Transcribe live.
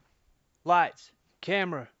Lights,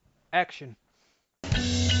 camera, action.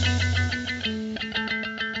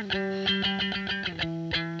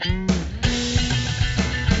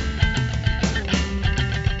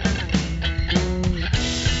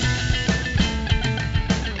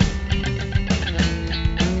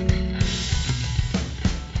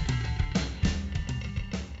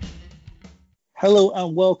 Hello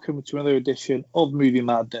and welcome to another edition of Movie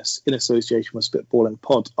Madness in association with Spitballing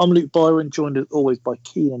Pod. I'm Luke Byron, joined as always by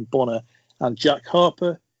Keenan Bonner and Jack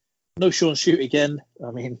Harper. No Sean Shoot again. I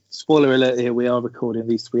mean, spoiler alert here, we are recording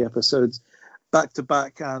these 3 episodes back to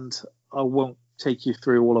back, and I won't take you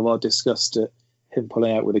through all of our disgust at him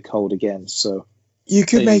pulling out with a cold again. So you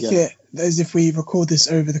could make it as if we record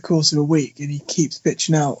this over the course of a week and he keeps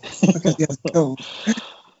bitching out because he has a cold.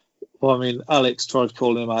 Well, I mean, Alex tried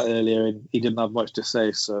calling him out earlier and he didn't have much to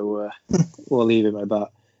say, so we'll leave him at that.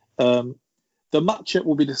 The matchup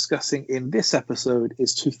we'll be discussing in this episode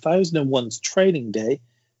is 2001's Training Day,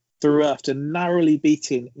 through after narrowly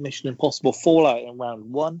beating Mission Impossible Fallout in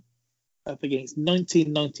round 1, up against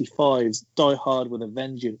 1995's Die Hard with a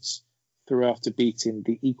Vengeance, through after beating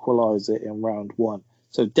The Equalizer in round 1.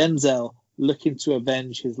 So Denzel looking to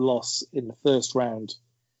avenge his loss in the first round.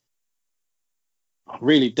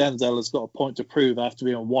 Really, Denzel has got a point to prove after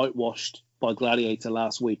being whitewashed by Gladiator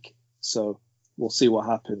last week. So we'll see what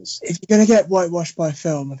happens. If you're going to get whitewashed by a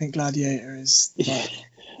film, I think Gladiator is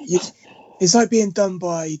it's like being done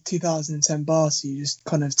by 2010 Barca. You just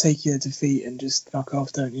kind of take your defeat and just fuck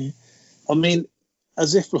off, don't you? I mean,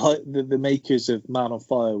 as if like the makers of Man on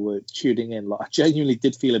Fire were tuning in. Like, I genuinely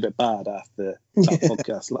did feel a bit bad after that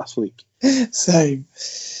podcast last week. Same.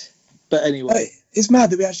 But anyway, it's mad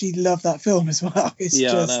that we actually love that film as well. I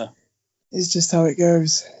know. It's just how it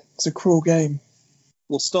goes. It's a cruel game.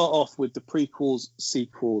 We'll start off with the prequels,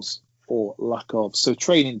 sequels, or lack of. So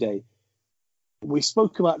Training Day. We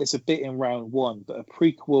spoke about this a bit in round 1, but a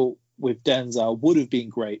prequel with Denzel would have been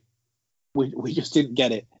great. We just didn't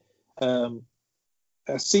get it. A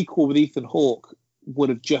sequel with Ethan Hawke would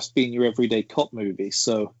have just been your everyday cop movie.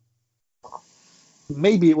 So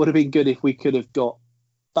maybe it would have been good if we could have got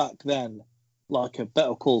back then like a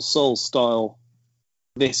Better Call Saul style,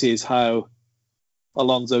 this is how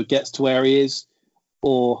Alonzo gets to where he is.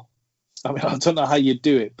 Or, I mean, I don't know how you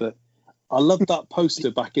do it, but I loved that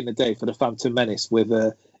poster back in the day for the Phantom Menace with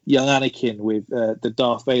young Anakin with the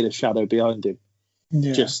Darth Vader shadow behind him.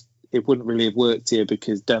 Yeah. Just, it wouldn't really have worked here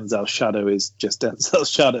because Denzel's shadow is just Denzel's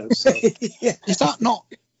shadow. So. Yeah. Is that not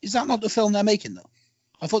the film they're making though?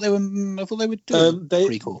 I thought they were doing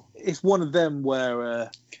prequel. It's one of them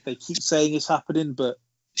where they keep saying it's happening, but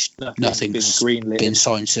nothing's been greenlit. Been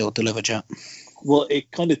signed, sealed, delivered yet. Well,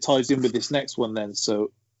 it kind of ties in with this next one then.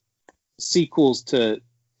 So sequels to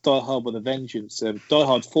Die Hard with a Vengeance. Die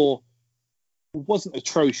Hard 4 wasn't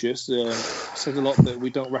atrocious. Says a lot that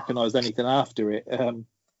we don't recognise anything after it.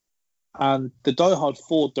 And the Die Hard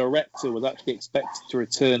 4 director was actually expected to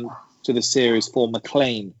return to the series for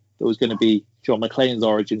McClane. That was going to be John McClane's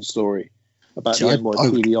origin story about the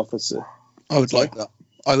NYPD officer. I would like that.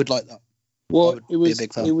 Well, it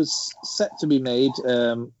was set to be made.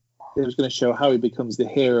 It was going to show how he becomes the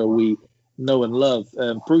hero we know and love.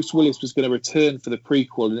 Bruce Willis was going to return for the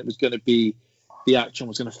prequel, and it was going to be the action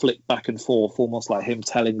was going to flick back and forth, almost like him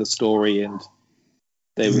telling the story, and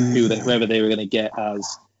they would whoever they were going to get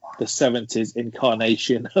as the 70s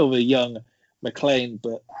incarnation of a young McClane.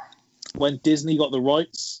 But when Disney got the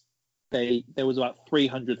rights, there was about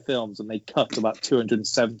 300 films, and they cut about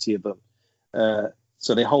 270 of them.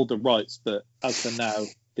 So they hold the rights, but as for now,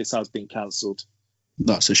 this has been cancelled.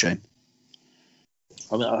 That's a shame.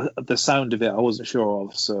 I mean, the sound of it, I wasn't sure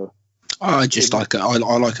of. So I like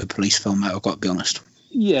a police film. I've got to be honest.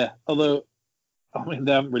 Yeah, although I mean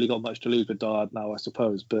they haven't really got much to lose with Die Hard now, I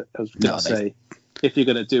suppose. But I was going to say, if you're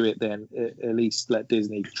going to do it, then at least let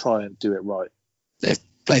Disney try and do it right.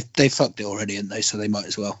 They fucked it already, haven't they? So they might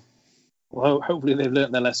as well. Well, hopefully they've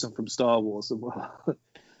learnt their lesson from Star Wars, and we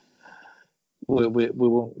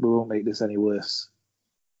won't make this any worse.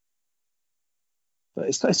 But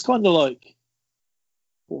it's kind of like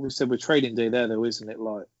what we said with Training Day there, though, isn't it?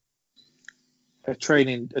 Like a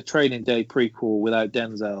Training Day prequel without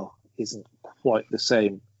Denzel isn't quite the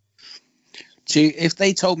same. See, if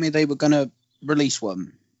they told me they were going to release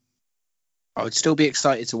one, I would still be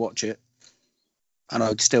excited to watch it, and I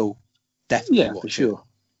would still definitely watch it.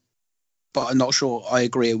 But I'm not sure I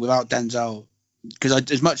agree without Denzel, because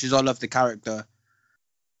as much as I love the character,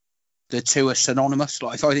 the two are synonymous.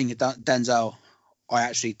 Like if I think of Denzel,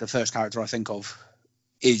 the first character I think of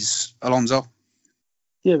is Alonzo.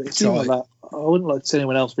 Yeah, but it seems like that. I wouldn't like to see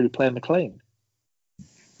anyone else really playing McClane.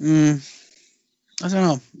 I don't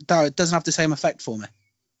know. It doesn't have the same effect for me.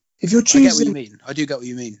 If you're I get what choosing, you mean. I do get what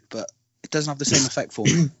you mean, but it doesn't have the same effect for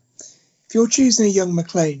me. if you're choosing a young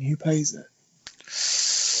McClane, who plays it?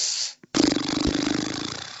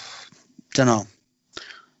 Don't know.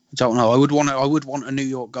 I would want a New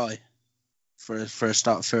York guy for a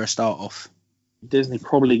start off. Disney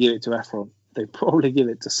probably give it to Efron. They probably give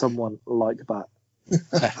it to someone like that.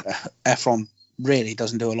 Efron really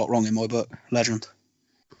doesn't do a lot wrong in my book. Legend.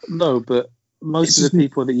 No, but most of the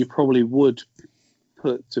people that you probably would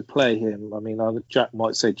put to play him, I mean, Jack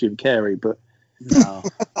might say Jim Carrey, but no.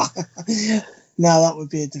 No, that would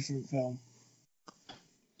be a different film.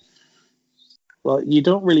 Well, you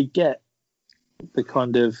don't really get the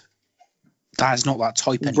kind of That's not that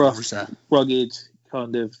type anymore, is there? rugged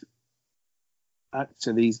kind of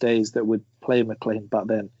actor these days that would play McClane back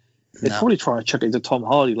then. They're probably trying to chuck it to Tom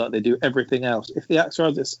Hardy like they do everything else. If the actor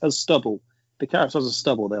has stubble, the character has a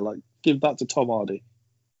stubble, they're like, give that to Tom Hardy.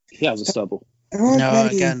 He has a stubble. There aren't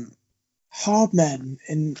many hard men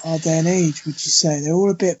in our day and age, would you say? They're all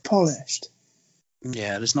a bit polished.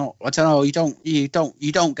 Yeah, there's not. I don't know. You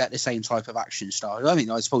don't get the same type of action star. I mean,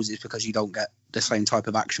 I suppose it's because you don't get the same type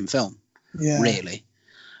of action film. Yeah. Really.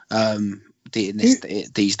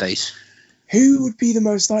 These days. Who would be the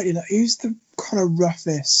most likely? Who's the kind of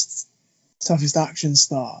roughest, toughest action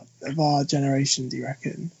star of our generation? Do you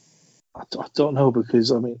reckon? I don't know,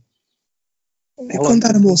 because I mean, they've gone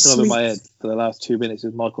down a more over my head for the last 2 minutes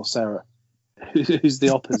is Michael Cera, who's the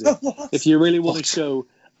opposite. If you really want to show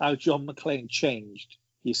how John McClane changed,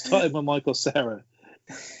 you start him with Michael Cera,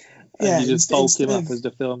 and you just bulk him up as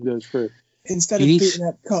the film goes through. Instead of beating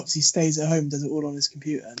up cops, he stays at home, does it all on his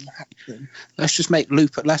computer, and hacks them. Let's just make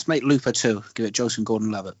Looper. Let's make Looper 2. Give it Joseph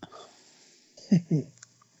Gordon-Levitt.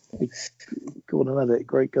 Gordon-Levitt,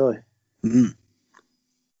 great guy. Mm.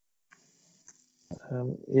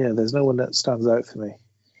 Yeah, there's no one that stands out for me.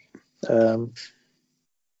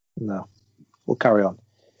 No, we'll carry on.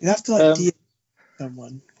 You have to DH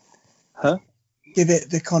someone. Huh? Give it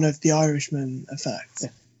the kind of the Irishman effect,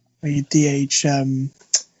 where you DH.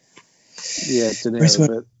 Yeah, De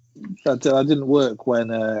Niro, but that didn't work when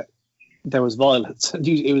there was violence.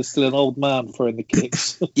 It was still an old man throwing the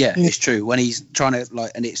kicks. Yeah, it's true. When he's trying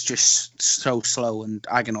to and it's just so slow and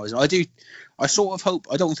agonising. I sort of hope.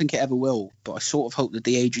 I don't think it ever will, but I sort of hope that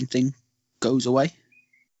the aging thing goes away.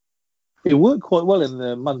 It worked quite well in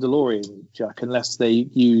the Mandalorian, Jack, unless they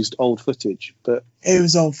used old footage. But it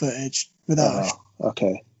was old footage without.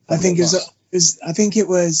 Okay. I think it was. I think it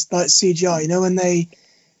was like CGI. You know when they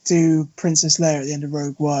do Princess Leia at the end of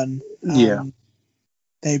Rogue One.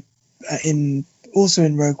 They in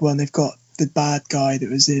Rogue One they've got the bad guy that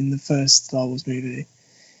was in the first Star Wars movie.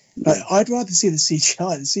 But I'd rather see the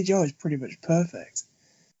CGI. The CGI is pretty much perfect.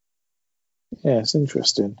 Yeah, it's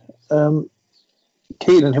interesting.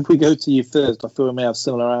 Keaton, if we go to you first, I feel we may have a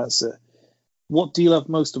similar answer. What do you love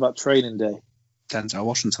most about Training Day? Denzel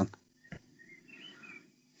Washington.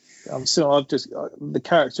 The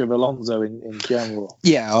character of Alonzo in general.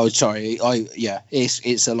 Yeah, oh sorry.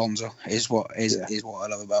 It's Alonzo is what I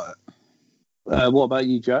love about it. What about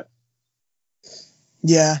you, Jack?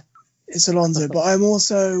 Yeah, it's Alonzo, but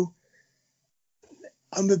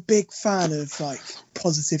I'm a big fan of like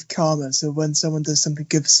positive karma. So when someone does something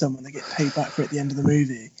good for someone, they get paid back for it at the end of the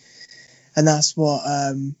movie, and that's what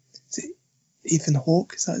Ethan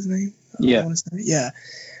Hawke, is that his name? Yeah. Yeah.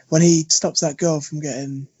 When he stops that girl from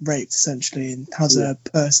getting raped, essentially, and has a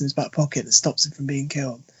purse in his back pocket that stops him from being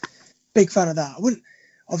killed. Big fan of that.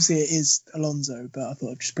 Obviously it is Alonzo, but I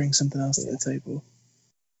thought I'd just bring something else to the table.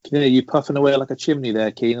 Yeah, you puffing away like a chimney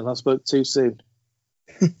there, Keenan. I spoke too soon.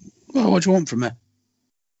 Well, what do you want from me?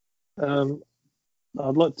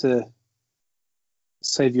 I'd like to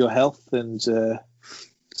save your health and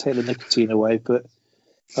take the nicotine away, but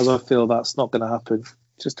as I feel that's not going to happen,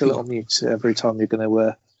 just a little mute every time you're going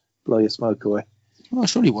to blow your smoke away. Well,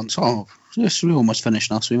 it's only once. Yes, we're almost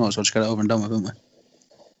finished now, so we might as well just get it over and done with, haven't we?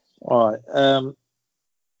 All right.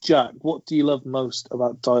 Jack, what do you love most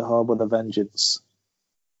about Die Hard with a Vengeance?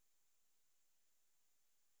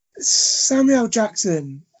 Samuel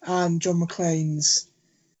Jackson and John McClane's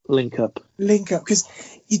link up, because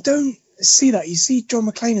you don't see that. You see John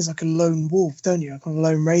McClane as like a lone wolf, don't you? Like a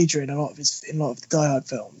lone ranger in a lot of the Die Hard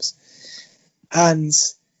films, and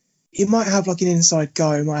he might have like an inside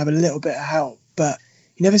guy who might have a little bit of help, but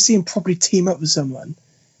you never see him properly team up with someone.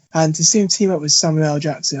 And to see him team up with Samuel L.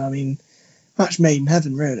 Jackson, I mean, match made in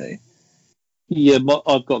heaven, really. Yeah,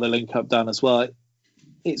 I've got the link up down as well.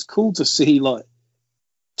 It's cool to see like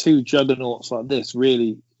two juggernauts like this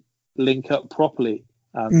really link up properly,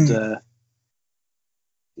 and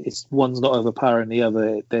it's one's not overpowering the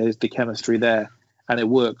other. There's the chemistry there, and it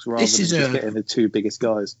works rather than just getting the two biggest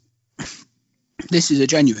guys. This is a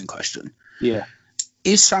genuine question. Yeah.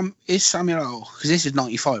 Is Samuel, because this is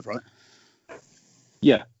 95, right?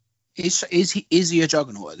 Yeah. Is he a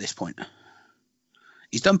juggernaut at this point?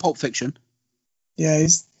 He's done Pulp Fiction. Yeah,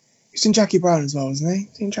 he's in Jackie Brown as well, isn't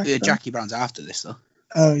he? Jackie Brown's after this, though.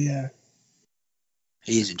 Oh, yeah.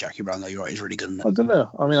 He is in Jackie Brown, though. You're right. He's really good in it. I don't know.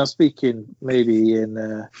 I mean, I'm speaking maybe in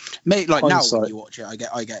like hindsight. Now when you watch it, I get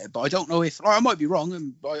it, but I don't know if I might be wrong,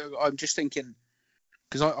 and I'm just thinking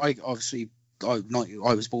because I obviously I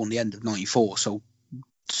was born the end of '94, so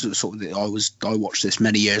sort of I watched this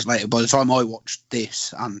many years later. By the time I watched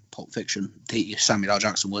this and Pulp Fiction, Samuel L.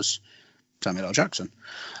 Jackson was Samuel L. Jackson.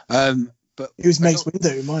 But he was Mace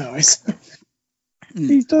Windu in my eyes.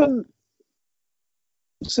 He's done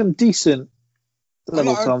some decent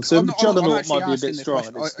level time. So Juggernaut might be a bit strong.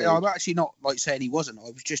 I'm actually not like saying he wasn't.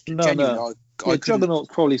 I was just genuinely. No.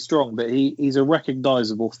 Juggernaut's probably strong, but he's a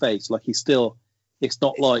recognisable face. Like it's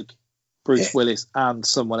not like Bruce Willis and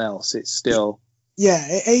someone else. It's still. Yeah,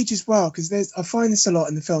 it ages well because I find this a lot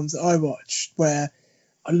in the films that I watch where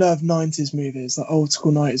I love 90s movies, like old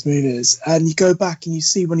school 90s movies, and you go back and you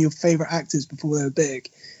see one of your favourite actors before they were big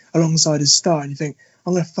alongside a star and you think,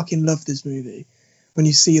 I'm going to fucking love this movie when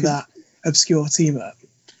you see that obscure team up.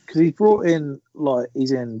 Because he's brought in, like,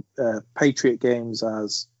 he's in Patriot Games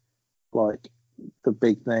as, like, the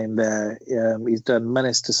big name there. He's done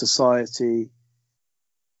Menace to Society,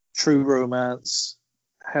 True Romance,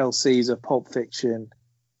 Hail Caesar, Pulp Fiction.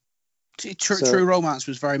 True Romance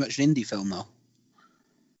was very much an indie film, though.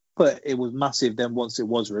 But it was massive then once it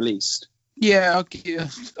was released. Yeah,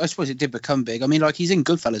 I suppose it did become big. I mean, like, he's in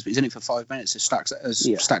Goodfellas, but he's in it for 5 minutes as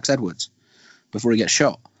Stax Edwards before he gets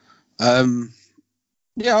shot.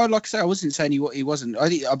 Yeah, like I say, I wasn't saying he wasn't.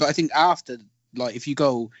 But I think after, like, if you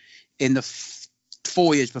go in the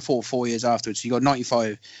 4 years before, 4 years afterwards, you got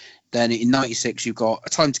 95. Then in 96, you've got A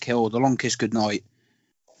Time to Kill, The Long Kiss Goodnight.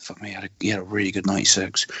 Fuck me, he had a really good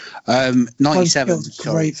 96. 97,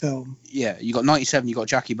 great film. Yeah, you got 97. You got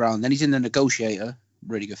Jackie Brown. Then he's in The Negotiator,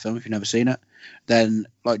 really good film if you've never seen it. Then,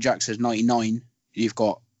 like Jack says, 99. You've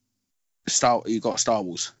got Star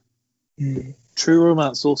Wars. Mm. True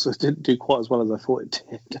Romance also didn't do quite as well as I thought it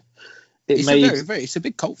did. It's a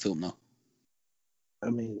big cult film, though. I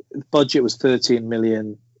mean, the budget was 13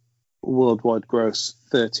 million, worldwide gross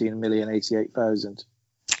 13,088,000.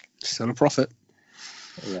 Still a profit.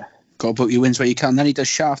 Yeah. Got to put your wins where you can. Then he does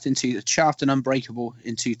Shaft and Unbreakable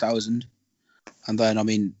in 2000. And then, I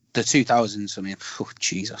mean, the 2000s, I mean,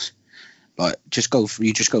 Jesus. Like, just go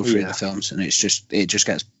through the films and it just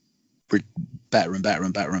gets better and better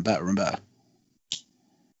and better and better and better.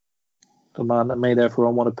 The man that made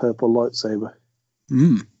everyone want a purple lightsaber.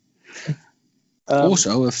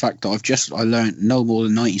 Also, a fact that I learned no more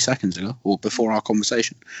than 90 seconds ago, or before our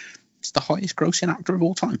conversation, it's the highest grossing actor of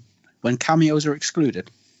all time, when cameos are excluded.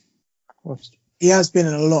 He has been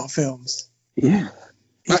in a lot of films. Yeah.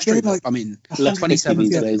 That's true. Like, I mean, 27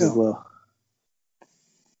 days as well.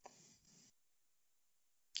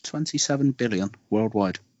 27 billion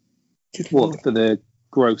worldwide. What, for the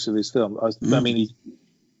gross of his film? I mean,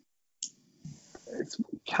 it's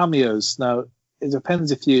cameos. Now, it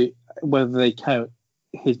depends whether they count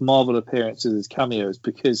his Marvel appearances as cameos,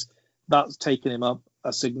 because that's taken him up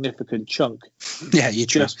a significant chunk. Yeah, you're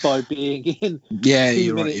just by being in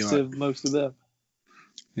 2 minutes of most of them.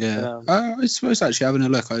 Yeah, I suppose actually having a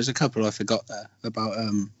look, there's a couple I forgot there about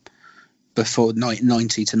before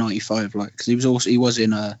 90 to 95, like, because he was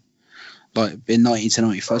in like in 90 to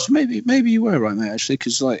 95. So maybe you were right, mate, actually,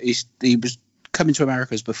 because like he was coming to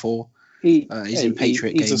Americas before. He's in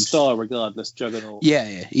Patriot Games. He's a star regardless, Juggernaut.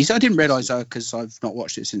 Yeah. I didn't realise that because I've not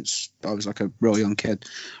watched it since I was like a real young kid.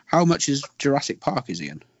 How much is Jurassic Park is he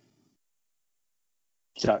in?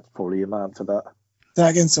 Jack's probably your man for that. Say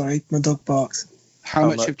that again, sorry, my dog barks. How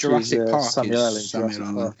much of Jurassic Park Samuel is Samuel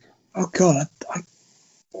Allen? Oh God,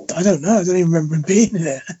 I don't know. I don't even remember him being in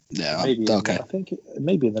it. Yeah, maybe okay. I think it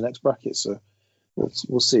may be in the next bracket, so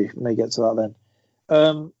we'll see. We may get to that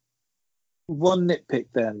then. One nitpick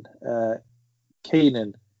then,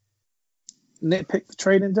 Keenan. Nitpick for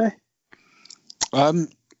Training Day?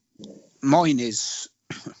 Mine is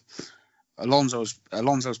Alonso's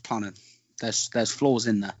planning. There's flaws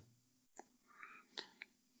in there.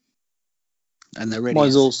 And there really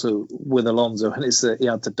Mine's is. also with Alonso, and it's that he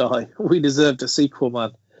had to die. We deserved a sequel,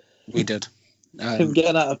 man. We did. Him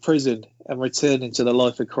getting out of prison and returning to the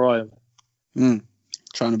life of crime.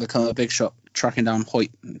 Trying to become a big shot, tracking down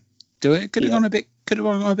Hoyt. Do it. Could have gone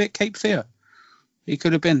a bit Cape Fear. He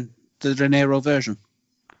could have been the De Niro version.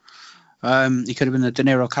 He could have been the De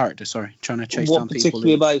Niro character. Sorry, trying to chase down people. What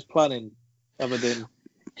particularly about his planning other than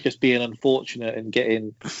just being unfortunate and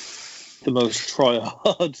getting the most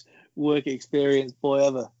try-hard work experience boy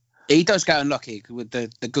ever. He does get unlucky with the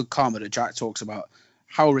good karma that Jack talks about.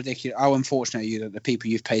 How ridiculous, how unfortunate are you that the people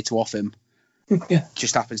you've paid to off him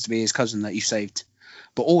just happens to be his cousin that you saved.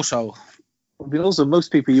 But also,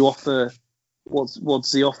 most people you offer,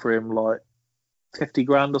 what's he offer him, like 50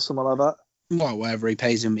 grand or something like that? Well, whatever he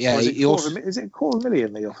pays him. Yeah, is it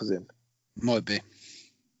 $250,000 he offers him? Might be.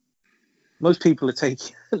 Most people are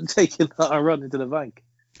taking that and running to the bank.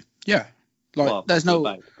 Yeah, there's no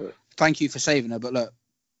bank, but... thank you for saving her, but look,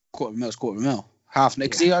 $250,000. Half,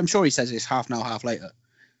 because I'm sure he says it's half now, half later.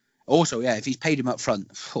 Also, yeah, if he's paid him up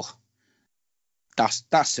front, that's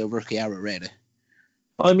still rookie error, really.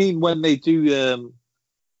 I mean, when they do,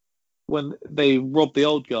 when they rob the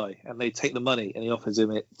old guy and they take the money and he offers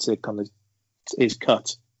him it to kind of his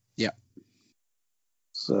cut. Yeah.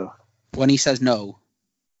 So when he says no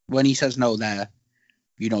there,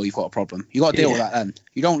 you know you've got a problem. You got to deal with that then.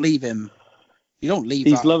 You don't leave him. You don't leave.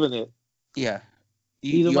 He's loving it. Yeah.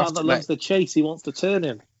 He's a man that loves the chase. He wants to turn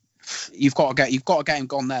him. You've got to get him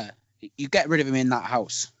gone there. You get rid of him in that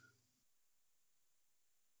house.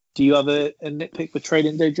 Do you have a nitpick for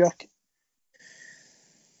Training Day, Jack?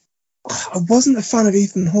 I wasn't a fan of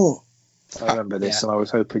Ethan Hawke. I remember this, and I was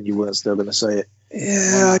hoping you weren't still going to say it.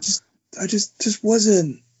 Yeah, I just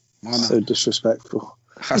wasn't. So disrespectful.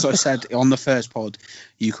 As I said on the first pod,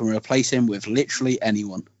 you can replace him with literally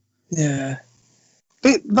anyone. Yeah.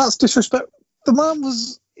 But that's disrespectful. The man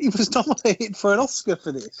was nominated for an Oscar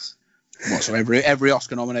for this. What, so every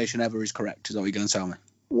Oscar nomination ever is correct? Is that what you're going to tell me?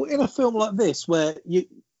 Well, in a film like this, where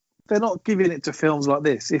they're not giving it to films like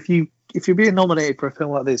this. If you're being nominated for a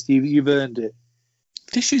film like this, you've earned it.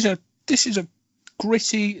 This is a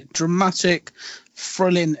gritty, dramatic,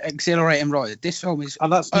 thrilling, exhilarating ride. This film is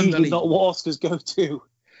and that's usually not what Oscars go to.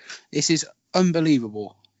 This is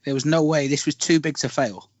unbelievable. There was no way this was too big to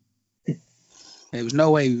fail. There was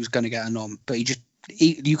no way he was going to get a nom, but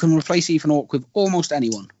you can replace Ethan Hawke with almost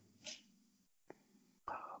anyone.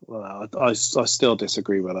 Well, I still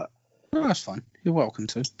disagree with that. No, that's fine. You're welcome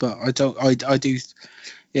to, but I do.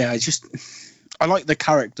 Yeah, I like the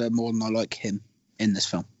character more than I like him in this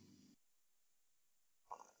film.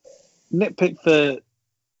 Nitpick for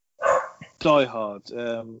Die Hard.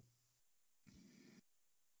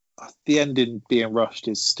 The ending being rushed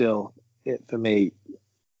is still it for me.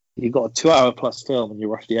 You've got a 2 hour plus film and you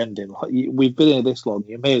rush the ending. We've been here this long.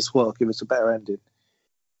 You may as well give us a better ending.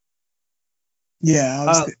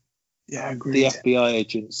 Yeah, I agree. The FBI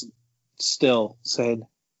agents still saying,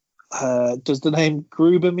 does the name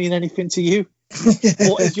Gruber mean anything to you?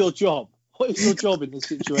 What is your job? What is your job in this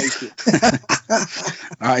situation?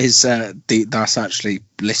 That's actually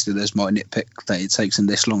listed as my nitpick, that it takes them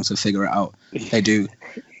this long to figure it out. They do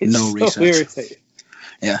no research. Irritating.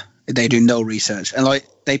 Yeah, they do no research, and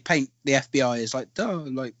they paint the FBI as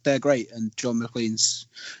they're great, and John McClane,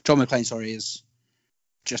 is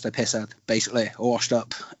just a pisshead, basically, washed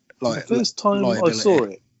up. The first time I saw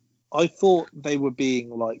it, I thought they were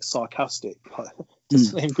being sarcastic.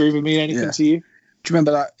 Does the name Gruber mean anything to you? Do you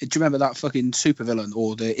remember that fucking supervillain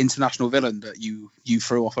or the international villain that you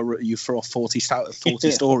threw off 40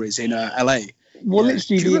 stories in LA? Well,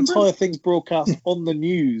 literally the entire thing's broadcast on the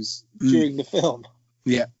news during the film.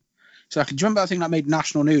 Yeah. So do you remember that thing that made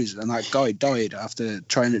national news and that guy died after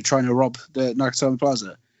trying to rob the Nakatomi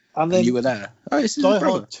Plaza? And you were there. Oh, Die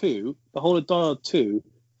Hard 2, the whole of Die Hard 2,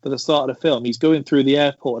 for the start of the film, he's going through the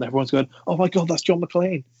airport and everyone's going, "Oh my God, that's John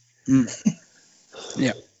McClane."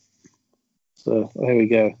 Yeah. So there we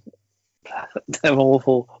go. They're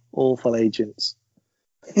awful agents.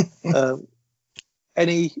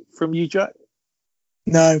 Any from you, Jack?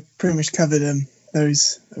 No, pretty much covered them.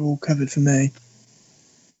 Those are all covered for me.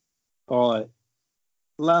 All right.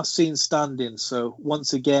 Last scene standing. So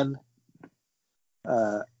once again,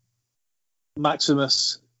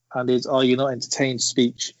 Maximus and his "Are You Not Entertained"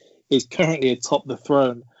 speech is currently atop the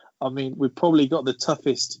throne. I mean, we've probably got the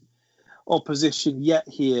toughest opposition yet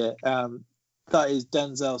here. That is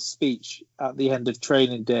Denzel's speech at the end of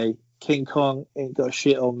Training Day. King Kong ain't got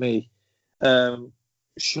shit on me.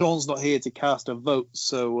 Sean's not here to cast a vote,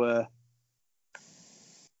 so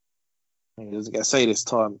he doesn't get a say this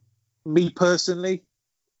time. Me personally,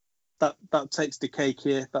 that takes the cake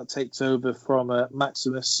here. That takes over from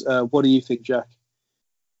Maximus. What do you think, Jack?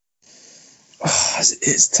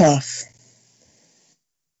 It's tough.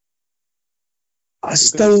 We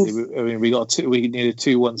need a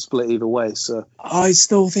 2-1 split either way. So I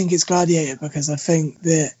still think it's Gladiator because I think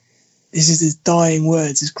that this is his dying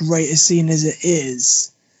words. As great a scene as it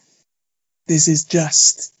is, this is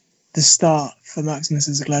just the start for Maximus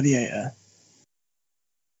as a gladiator.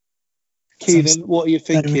 Keenan, what are you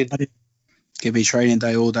thinking? Give me Training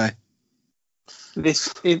Day all day.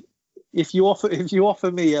 This, if you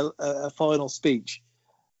offer me a final speech,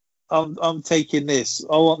 I'm taking this.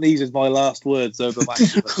 I want these as my last words over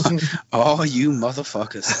Maximus. Oh, you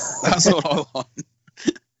motherfuckers! That's what I want.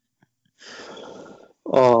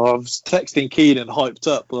 Oh, I was texting Keenan hyped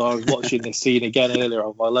up while I was watching this scene again earlier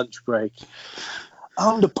on my lunch break.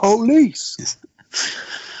 I'm the police.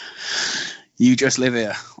 You just live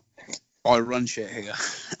here. I run shit here.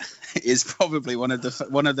 It's probably one of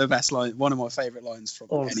the best lines, one of my favourite lines from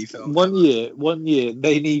any film. One year,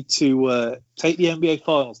 they need to take the NBA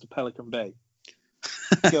Finals to Pelican Bay.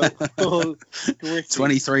 Go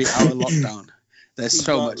 23-hour lockdown. There's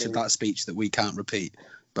so much of that speech that we can't repeat,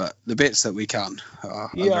 but the bits that we can are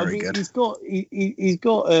very good. He's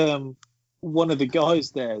got one of the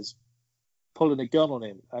guys there's pulling a gun on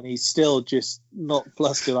him, and he's still just not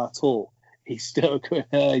flustered at all. He's still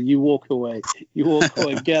going, you walk away,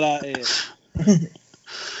 get out of here.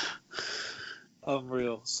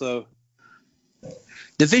 Unreal. So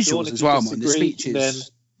the visuals as well, man. The speech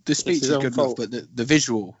is good enough, but the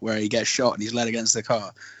visual where he gets shot and he's led against the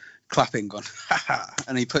car, clapping, gone, ha ha,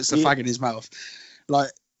 and he puts the fag in his mouth.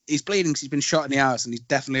 Like, he's bleeding because he's been shot in the ass and he's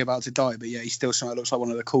definitely about to die, but yeah, he still looks like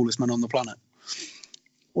one of the coolest men on the planet.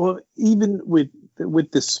 Well, even with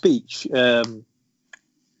the speech,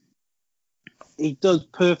 he does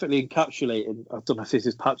perfectly encapsulate, and I don't know if this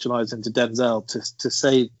is patronising to Denzel to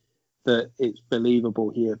say that it's believable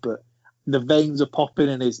here, but the veins are popping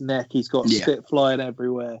in his neck. He's got spit flying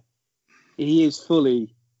everywhere. He is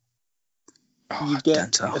fully. You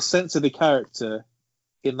get a sense of the character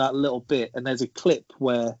in that little bit, and there's a clip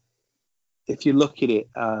where, if you look at it,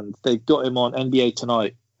 and they've got him on NBA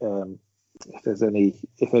Tonight. If any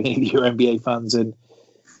of your NBA fans, and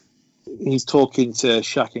he's talking to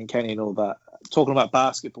Shaq and Kenny and all that, talking about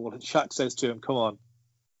basketball, and Shaq says to him, "Come on,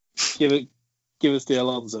 give us the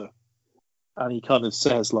Alonzo," and he kind of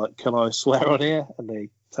says, like, "Can I swear on here?" And they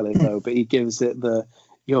tell him no, but he gives it the,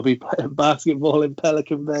 "You'll be playing basketball in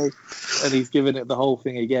Pelican Bay," and he's giving it the whole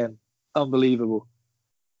thing again. Unbelievable.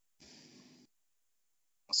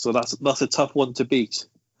 So that's a tough one to beat,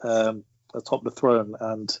 atop the throne.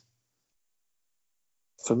 And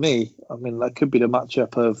for me, I mean, that could be the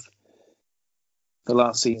matchup of the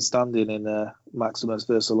last scene standing in Maximus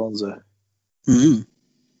versus Alonzo. Mm-hmm.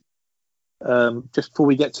 Just before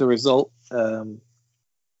we get to a result, can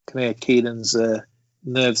hear Keenan's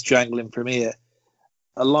nerves jangling from here.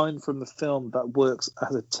 A line from the film that works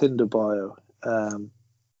as a Tinder bio.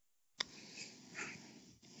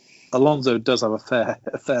 Alonzo does have a fair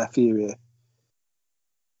few here.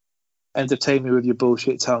 Entertain me with your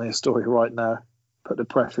bullshit, tell me a story right now. Put the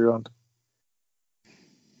pressure on.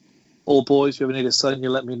 All boys, if you ever need a son, you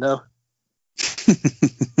let me know.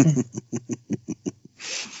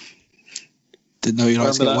 Didn't know you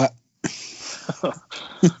like to get wet.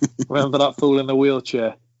 Remember that fool in the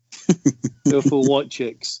wheelchair? Beautiful white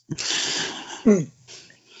chicks. Gotta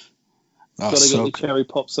get the cherry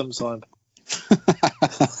pop sometime.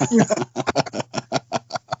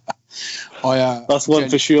 That's one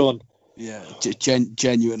for Sean. Yeah,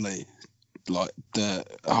 genuinely, like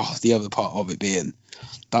the other part of it being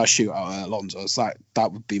that shootout at Alonso's, that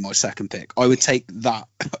would be my second pick. I would take that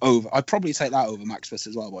over. I'd probably take that over Maximus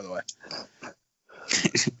as well, by the way.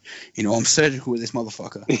 You know, I'm surgical with this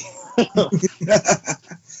motherfucker.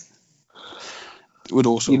 Would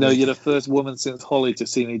also, you know, you're the first woman since Holly to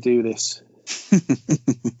see me do this.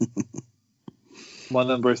 My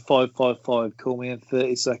number is 555. Call me in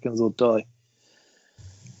 30 seconds or die.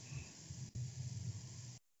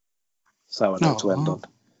 So I know to end on.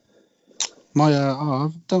 I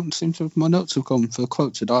don't seem to have, my notes have gone for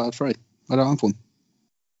quotes to Die Hard 3. I don't have one.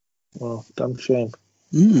 Well, damn shame.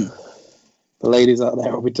 The ladies out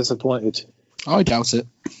there will be disappointed. I doubt it.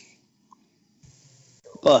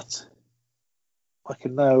 But I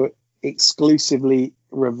can now exclusively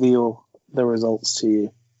reveal the results to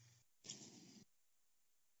you.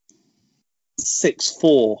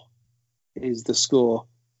 6-4 is the score.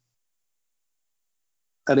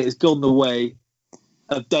 And it has gone the way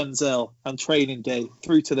of Denzel and Training Day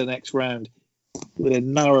through to the next round with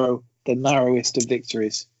the narrowest of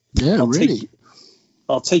victories. Yeah,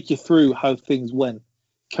 I'll take you through how things went.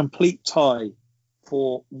 Complete tie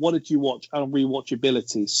for what did you watch and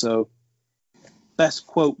rewatchability. So best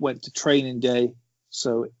quote went to Training Day.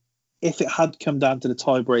 So if it had come down to the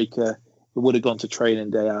tiebreaker, it would have gone to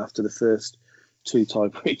Training Day after the first two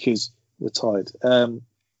tiebreakers were tied.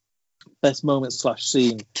 Best moment /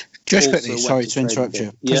 scene. Just quickly, sorry to interrupt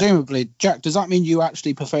you. Yeah. Presumably, Jack, does that mean you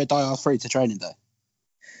actually prefer Die Hard 3 to Training Day?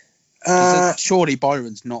 Surely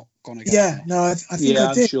Byron's not gonna get. Yeah, no, I think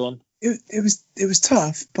I did. Sean. It was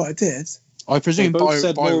tough, but I did. I presume They both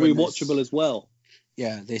said Byron more rewatchable as well.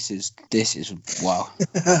 Yeah, this is wow.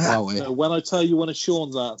 Wow. So when I tell you one of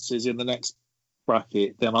Sean's answers in the next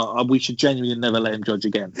bracket, then we should genuinely never let him judge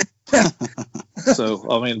again. So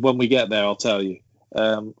I mean, when we get there, I'll tell you.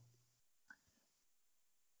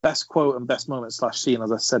 Best quote and best moment / scene,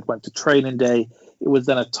 as I said, went to Training Day. It was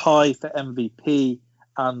then a tie for MVP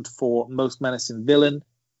and for most menacing villain.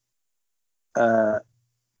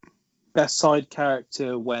 Best side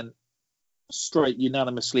character went straight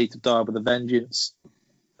unanimously to Die with a Vengeance.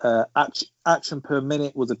 Action per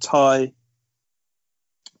minute was a tie.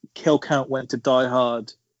 Kill count went to Die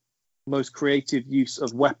Hard. Most creative use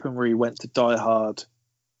of weaponry went to Die Hard.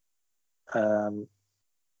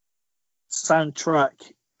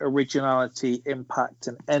 Soundtrack, originality, impact,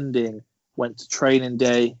 and ending went to Training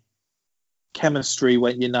Day. Chemistry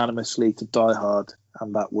went unanimously to Die Hard,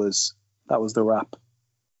 and that was the wrap.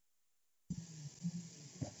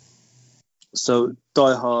 So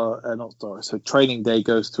so Training Day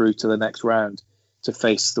goes through to the next round to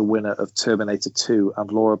face the winner of Terminator 2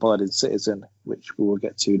 and Law-Abiding Citizen, which we will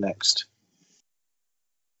get to next.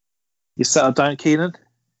 You settled down, Keenan?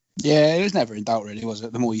 Yeah, it was never in doubt, really, was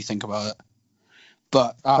it? The more you think about it.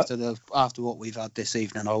 But after what we've had this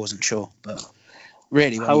evening, I wasn't sure. But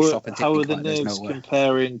really, when you stop and think how are about the it, nerves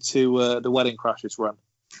comparing to the Wedding Crashers run?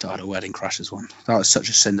 Oh, the Wedding Crashers one. That was such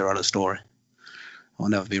a Cinderella story. Will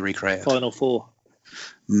never be recreated. Final four.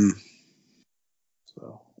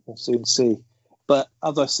 So we'll soon see. But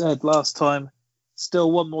as I said last time,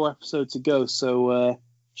 still one more episode to go. So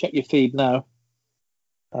check your feed now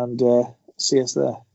and see us there.